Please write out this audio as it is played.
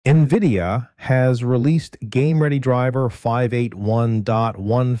NVIDIA has released Game-Ready Driver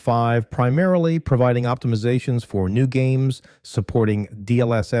 581.15, primarily providing optimizations for new games supporting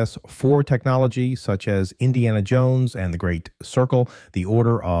DLSS 4 technology such as Indiana Jones and the Great Circle, The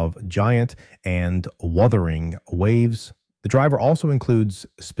Order of Giant, and Wuthering Waves. The driver also includes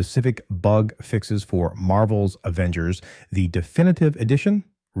specific bug fixes for Marvel's Avengers, the Definitive Edition,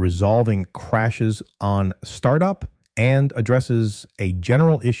 resolving crashes on startup, and addresses a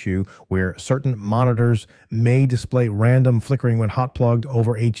general issue where certain monitors may display random flickering when hot plugged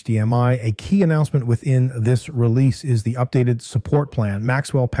over HDMI. A key announcement within this release is the updated support plan.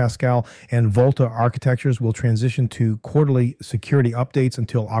 Maxwell, Pascal, and Volta Architectures will transition to quarterly security updates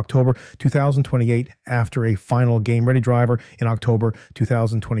until October 2028 after a final game-ready driver in October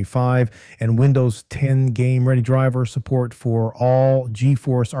 2025, and Windows 10 game-ready driver support for all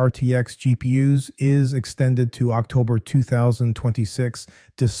GeForce RTX GPUs is extended to October 2026.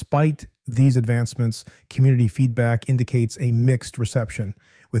 Despite these advancements, community feedback indicates a mixed reception,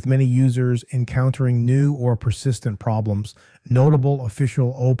 with many users encountering new or persistent problems. Notable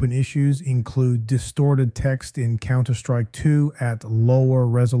official open issues include distorted text in Counter-Strike 2 at lower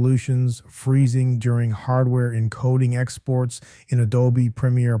resolutions, freezing during hardware encoding exports in Adobe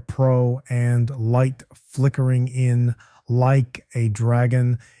Premiere Pro, and light flickering in Like a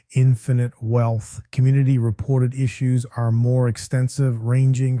Dragon Infinite Wealth. Community reported issues are more extensive,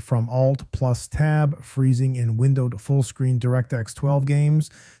 ranging from Alt plus Tab freezing in windowed full-screen DirectX 12 games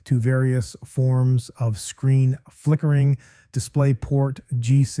to various forms of screen flickering, DisplayPort,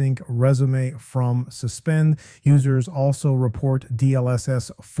 G-Sync, Resume from Suspend. Users also report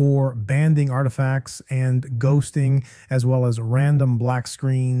DLSS 4 banding artifacts and ghosting, as well as random black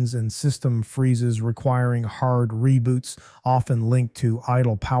screens and system freezes requiring hard reboots, often linked to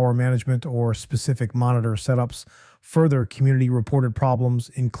idle power management or specific monitor setups. Further community reported problems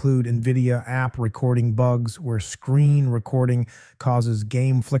include NVIDIA app recording bugs where screen recording causes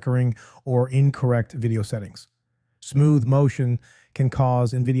game flickering or incorrect video settings. Smooth motion can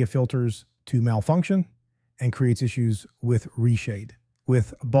cause NVIDIA filters to malfunction and creates issues with reshade,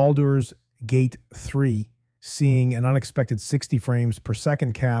 with Baldur's Gate 3 seeing an unexpected 60 frames per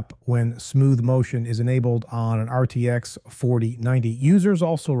second cap when smooth motion is enabled on an RTX 4090. Users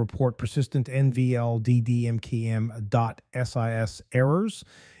also report persistent NVLDDMKM.SIS errors,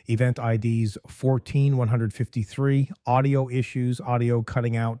 event IDs 14153, audio issues, audio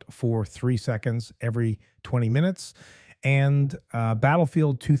cutting out for 3 seconds every 20 minutes, and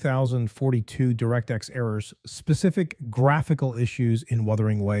Battlefield 2042 DirectX errors. Specific graphical issues in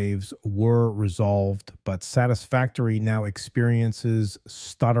Wuthering Waves were resolved, but Satisfactory now experiences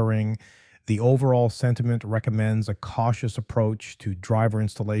stuttering. The overall sentiment recommends a cautious approach to driver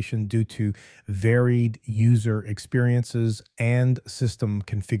installation due to varied user experiences and system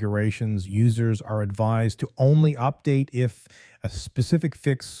configurations. Users are advised to only update if a specific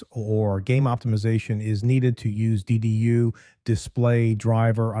fix or game optimization is needed, to use DDU display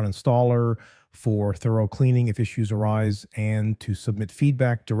driver uninstaller for thorough cleaning if issues arise, and to submit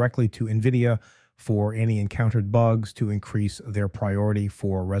feedback directly to NVIDIA for any encountered bugs to increase their priority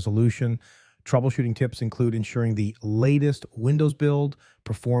for resolution. Troubleshooting tips include ensuring the latest Windows build,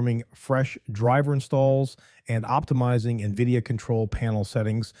 performing fresh driver installs, and optimizing NVIDIA control panel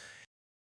settings.